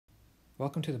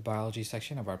Welcome to the biology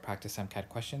section of our practice MCAT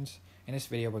questions. In this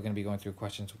video, we're going to be going through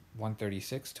questions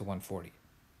 136 to 140.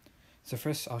 So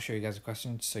first, I'll show you guys the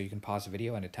questions so you can pause the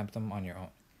video and attempt them on your own.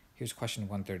 Here's question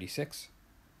 136,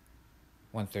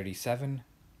 137,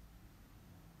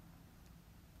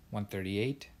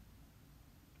 138,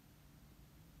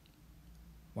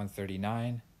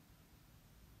 139,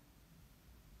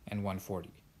 and 140.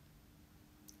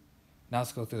 Now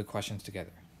let's go through the questions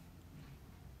together.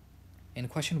 In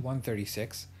question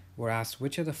 136, we're asked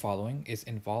which of the following is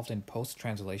involved in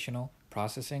post-translational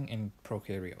processing in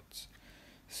prokaryotes.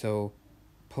 So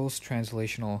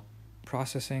post-translational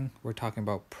processing, we're talking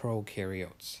about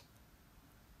prokaryotes.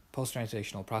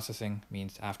 Post-translational processing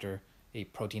means after a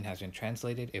protein has been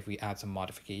translated, if we add some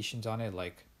modifications on it,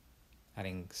 like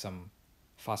adding some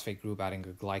phosphate group, adding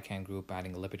a glycan group,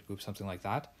 adding a lipid group, something like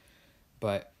that.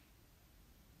 But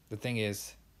the thing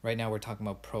is, right now we're talking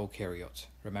about prokaryotes,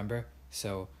 remember?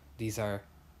 So these are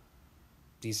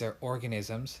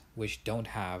organisms which don't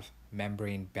have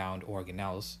membrane-bound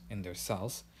organelles in their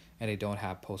cells, and they don't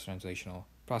have post-translational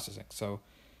processing. So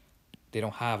they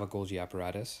don't have a Golgi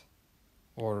apparatus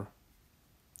or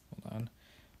a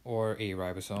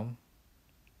ribosome.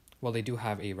 Well, they do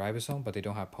have a ribosome, but they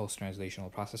don't have post-translational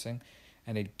processing,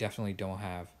 and they definitely don't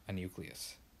have a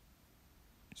nucleus.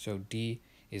 So D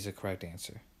is the correct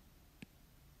answer.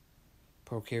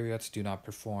 Prokaryotes do not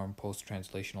perform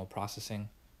post-translational processing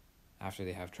after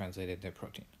they have translated their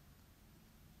protein.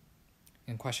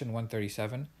 In question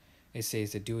 137, it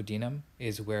says the duodenum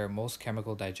is where most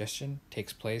chemical digestion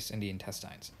takes place in the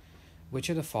intestines. Which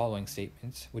of the following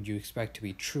statements would you expect to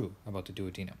be true about the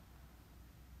duodenum?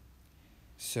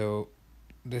 So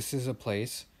this is a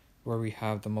place where we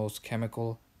have the most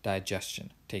chemical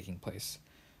digestion taking place.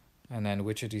 And then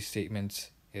which of these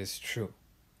statements is true?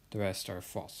 The rest are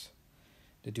false.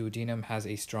 The duodenum has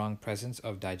a strong presence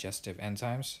of digestive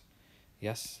enzymes.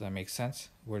 Yes, that makes sense.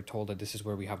 We're told that this is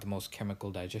where we have the most chemical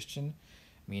digestion,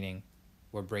 meaning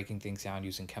we're breaking things down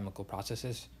using chemical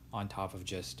processes on top of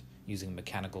just using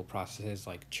mechanical processes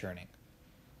like churning.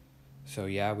 So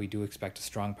yeah, we do expect a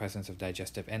strong presence of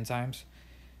digestive enzymes.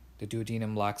 The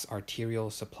duodenum lacks arterial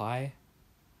supply.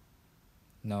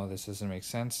 No, this doesn't make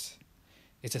sense.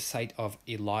 It's a site of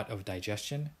a lot of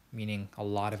digestion, meaning a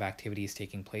lot of activity is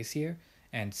taking place here.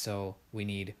 And so we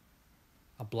need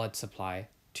a blood supply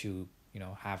to,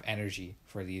 have energy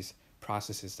for these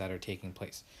processes that are taking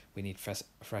place. We need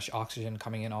fresh oxygen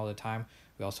coming in all the time.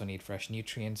 We also need fresh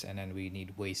nutrients, and then we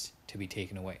need waste to be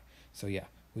taken away. So yeah,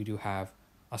 we do have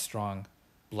a strong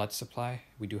blood supply.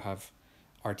 We do have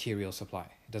arterial supply.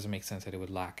 It doesn't make sense that it would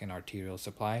lack an arterial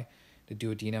supply. The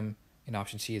duodenum, in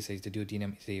option C, it says the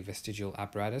duodenum is a vestigial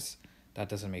apparatus. That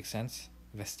doesn't make sense.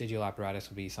 Vestigial apparatus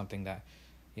would be something that,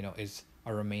 is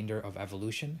a remainder of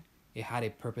evolution. It had a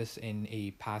purpose in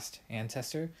a past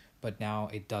ancestor, but now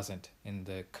it doesn't in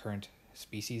the current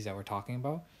species that we're talking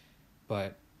about.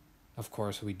 But of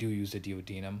course, we do use the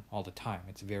duodenum all the time.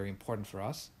 It's very important for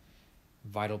us,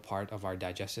 vital part of our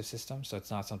digestive system. So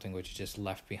it's not something which is just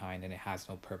left behind and it has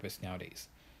no purpose nowadays.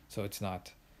 So it's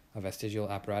not a vestigial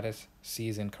apparatus. C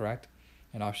is incorrect.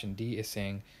 And option D is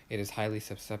saying it is highly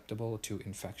susceptible to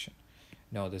infection.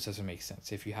 No, this doesn't make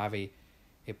sense. If you have a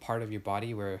part of your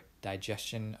body where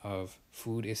digestion of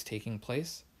food is taking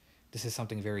place, this is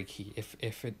something very key.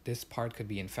 If this part could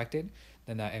be infected,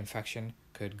 then that infection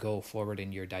could go forward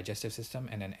in your digestive system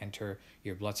and then enter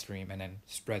your bloodstream and then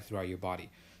spread throughout your body.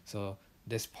 So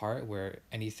this part where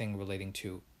anything relating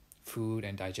to food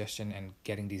and digestion and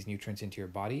getting these nutrients into your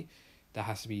body, that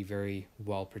has to be very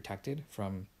well protected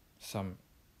from some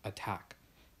attack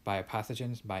by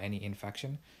pathogens, by any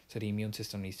infection. So the immune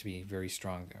system needs to be very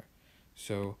strong there.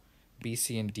 So B,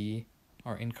 C, and D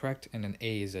are incorrect, and then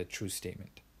A is a true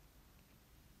statement.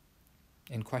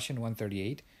 In question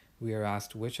 138, we are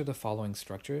asked which of the following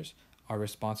structures are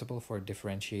responsible for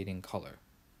differentiating color.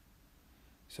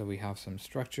 So we have some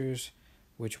structures.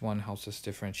 Which one helps us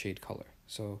differentiate color?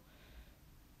 So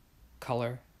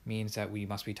color means that we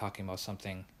must be talking about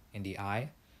something in the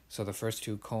eye. So the first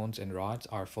two, cones and rods,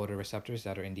 are photoreceptors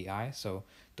that are in the eye. So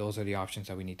those are the options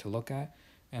that we need to look at.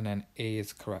 And then A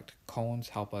is correct. Cones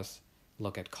help us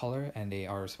look at color, and they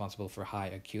are responsible for high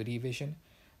acuity vision,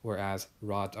 whereas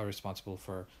rods are responsible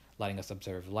for letting us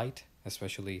observe light,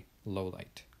 especially low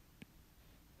light.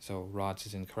 So rods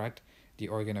is incorrect. The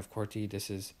organ of Corti, this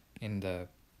is in the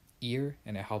ear,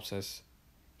 and it helps us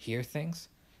hear things.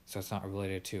 So it's not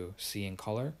related to seeing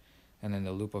color. And then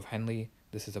the loop of Henle,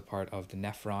 this is a part of the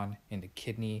nephron in the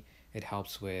kidney. It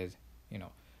helps with,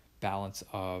 balance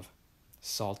of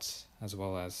salts as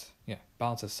well as,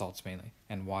 balance of salts mainly,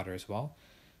 and water as well.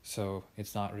 so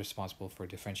it's not responsible for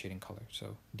differentiating color.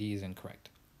 So D is incorrect.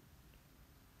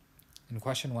 In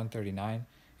question 139,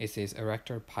 it says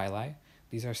Arrector pili.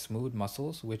 These are smooth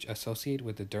muscles which associate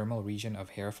with the dermal region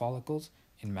of hair follicles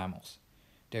in mammals.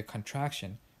 Their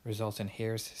contraction results in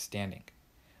hairs standing.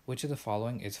 Which of the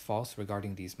following is false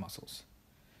regarding these muscles?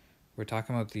 We're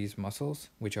talking about these muscles,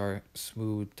 which are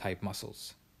smooth type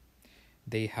muscles.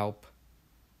 They help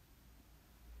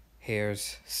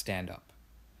hairs stand up.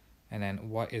 And then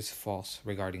what is false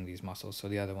regarding these muscles? So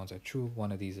the other ones are true,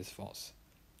 one of these is false.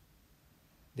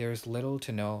 There is little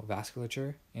to no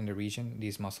vasculature in the region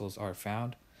these muscles are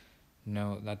found.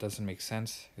 No, that doesn't make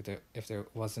sense. If there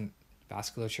wasn't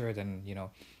vasculature, then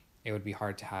it would be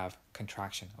hard to have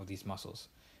contraction of these muscles.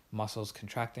 Muscles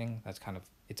contracting,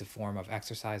 it's a form of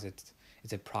exercise.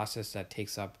 It's a process that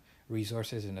takes up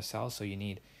resources in the cell, so you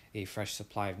need a fresh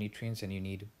supply of nutrients and you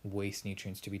need waste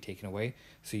nutrients to be taken away,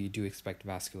 so you do expect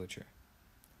vasculature.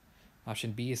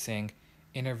 Option B is saying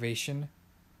innervation.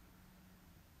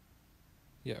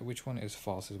 Yeah, which one is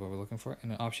false is what we're looking for.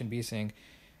 And option B is saying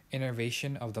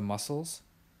innervation of the muscles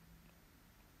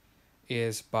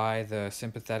is by the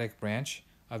sympathetic branch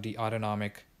of the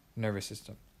autonomic nervous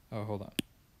system. Oh, hold on.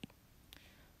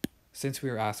 Since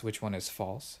we were asked which one is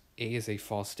false, A is a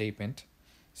false statement,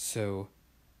 so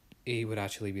A would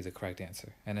actually be the correct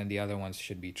answer, and then the other ones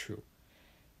should be true.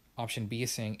 Option B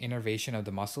is saying innervation of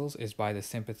the muscles is by the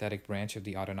sympathetic branch of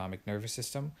the autonomic nervous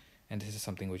system, and this is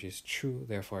something which is true,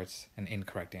 therefore it's an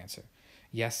incorrect answer.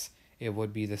 Yes, it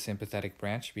would be the sympathetic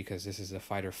branch because this is the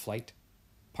fight or flight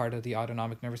part of the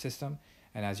autonomic nervous system,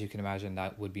 and as you can imagine,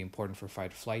 that would be important for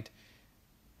fight or flight.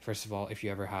 First of all, if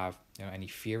you ever have any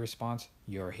fear response,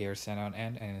 your hair stand on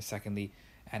end, and then secondly,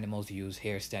 animals use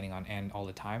hair standing on end all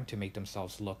the time to make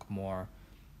themselves look more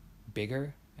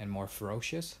bigger and more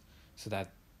ferocious so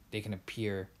that they can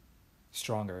appear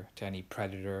stronger to any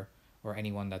predator or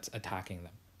anyone that's attacking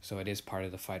them. So it is part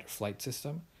of the fight or flight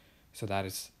system. So that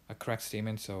is a correct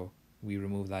statement, so we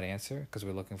remove that answer because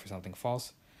we're looking for something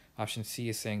false. Option C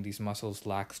is saying these muscles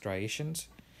lack striations,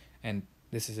 and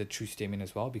this is a true statement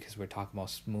as well because we're talking about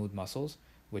smooth muscles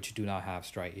which do not have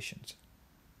striations.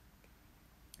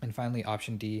 And finally,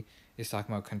 option D is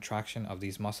talking about contraction of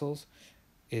these muscles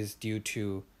is due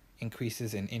to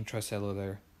increases in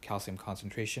intracellular calcium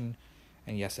concentration.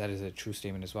 And yes, that is a true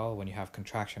statement as well. When you have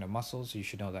contraction of muscles, you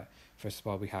should know that first of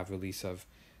all, we have release of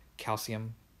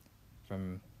calcium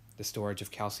from the storage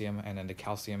of calcium, and then the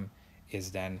calcium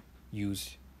is then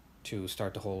used to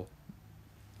start the whole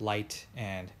light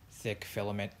and thick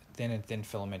filament, thin and thin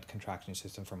filament contraction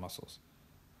system for muscles.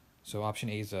 So option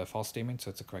A is a false statement,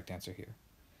 so it's a correct answer here.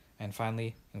 And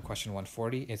finally, in question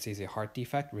 140, it says a heart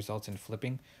defect results in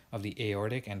flipping of the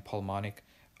aortic and pulmonic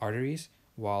arteries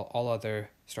while all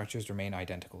other structures remain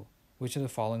identical. Which of the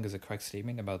following is a correct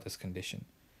statement about this condition?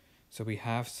 So we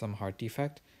have some heart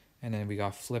defect, and then we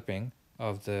got flipping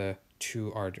of the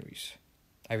two arteries.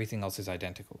 Everything else is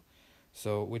identical.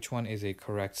 So which one is a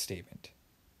correct statement?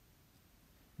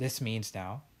 This means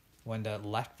now, when the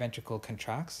left ventricle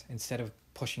contracts, instead of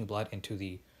pushing blood into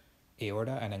the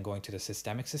aorta and then going to the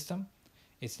systemic system,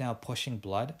 it's now pushing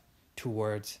blood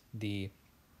through the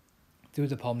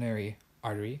pulmonary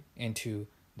artery into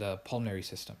the pulmonary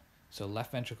system. So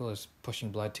left ventricle is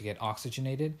pushing blood to get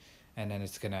oxygenated, and then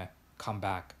it's going to come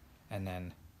back, and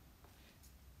then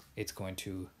it's going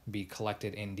to be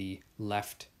collected in the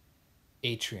left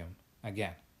atrium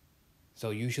again. So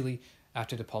usually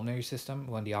after the pulmonary system,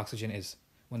 when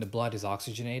the blood is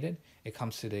oxygenated, it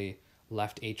comes to the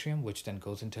left atrium, which then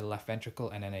goes into the left ventricle,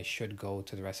 and then it should go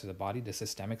to the rest of the body, the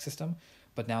systemic system.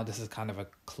 But now this is kind of a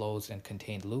closed and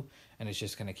contained loop, and it's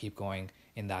just going to keep going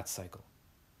in that cycle.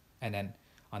 And then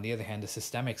on the other hand, the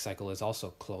systemic cycle is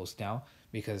also closed now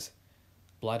because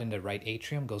blood in the right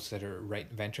atrium goes to the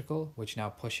right ventricle, which now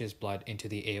pushes blood into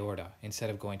the aorta. Instead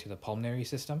of going to the pulmonary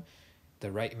system,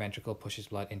 the right ventricle pushes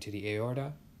blood into the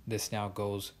aorta. This now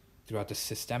goes throughout the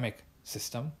systemic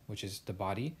system, which is the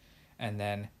body, and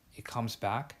then it comes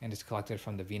back and is collected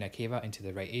from the vena cava into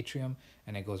the right atrium,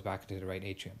 and it goes back into the right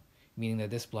atrium, meaning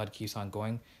that this blood keeps on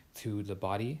going through the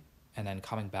body and then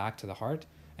coming back to the heart,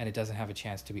 and it doesn't have a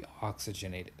chance to be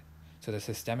oxygenated. So the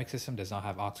systemic system does not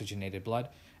have oxygenated blood,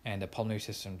 and the pulmonary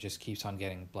system just keeps on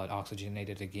getting blood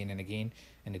oxygenated again and again,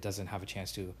 and it doesn't have a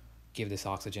chance to give this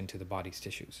oxygen to the body's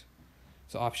tissues.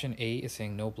 So option A is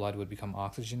saying no blood would become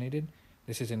oxygenated.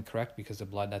 This is incorrect because the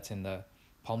blood that's in the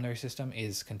pulmonary system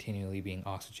is continually being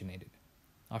oxygenated.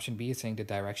 Option B is saying the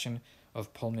direction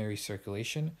of pulmonary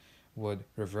circulation would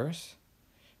reverse.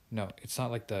 No, it's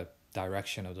not like the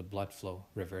direction of the blood flow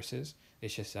reverses.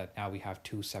 It's just that now we have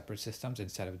two separate systems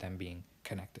instead of them being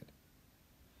connected.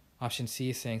 Option C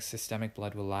is saying systemic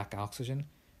blood will lack oxygen,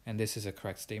 and this is a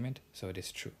correct statement, so it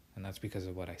is true. And that's because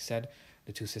of what I said.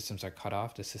 The two systems are cut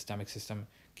off. The systemic system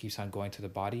keeps on going to the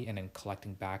body and then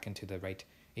collecting back into the right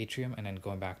atrium and then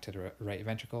going back to the right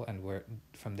ventricle, and where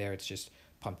from there it's just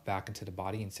pumped back into the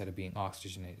body instead of being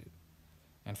oxygenated.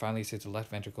 And finally, it says the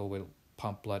left ventricle will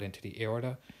pump blood into the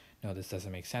aorta. No, this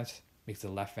doesn't make sense because the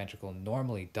left ventricle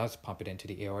normally does pump it into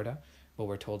the aorta, but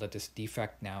we're told that this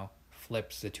defect now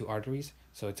flips the two arteries,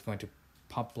 so it's going to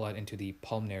pump blood into the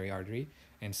pulmonary artery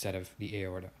instead of the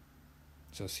aorta.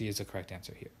 So C is the correct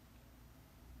answer here.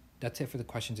 That's it for the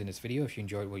questions in this video. If you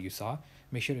enjoyed what you saw,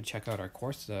 make sure to check out our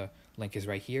course. The link is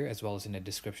right here as well as in the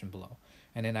description below.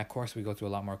 And in that course, we go through a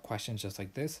lot more questions just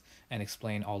like this and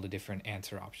explain all the different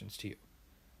answer options to you.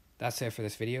 That's it for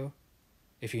this video.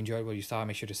 If you enjoyed what you saw,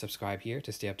 make sure to subscribe here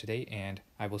to stay up to date, and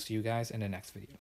I will see you guys in the next video.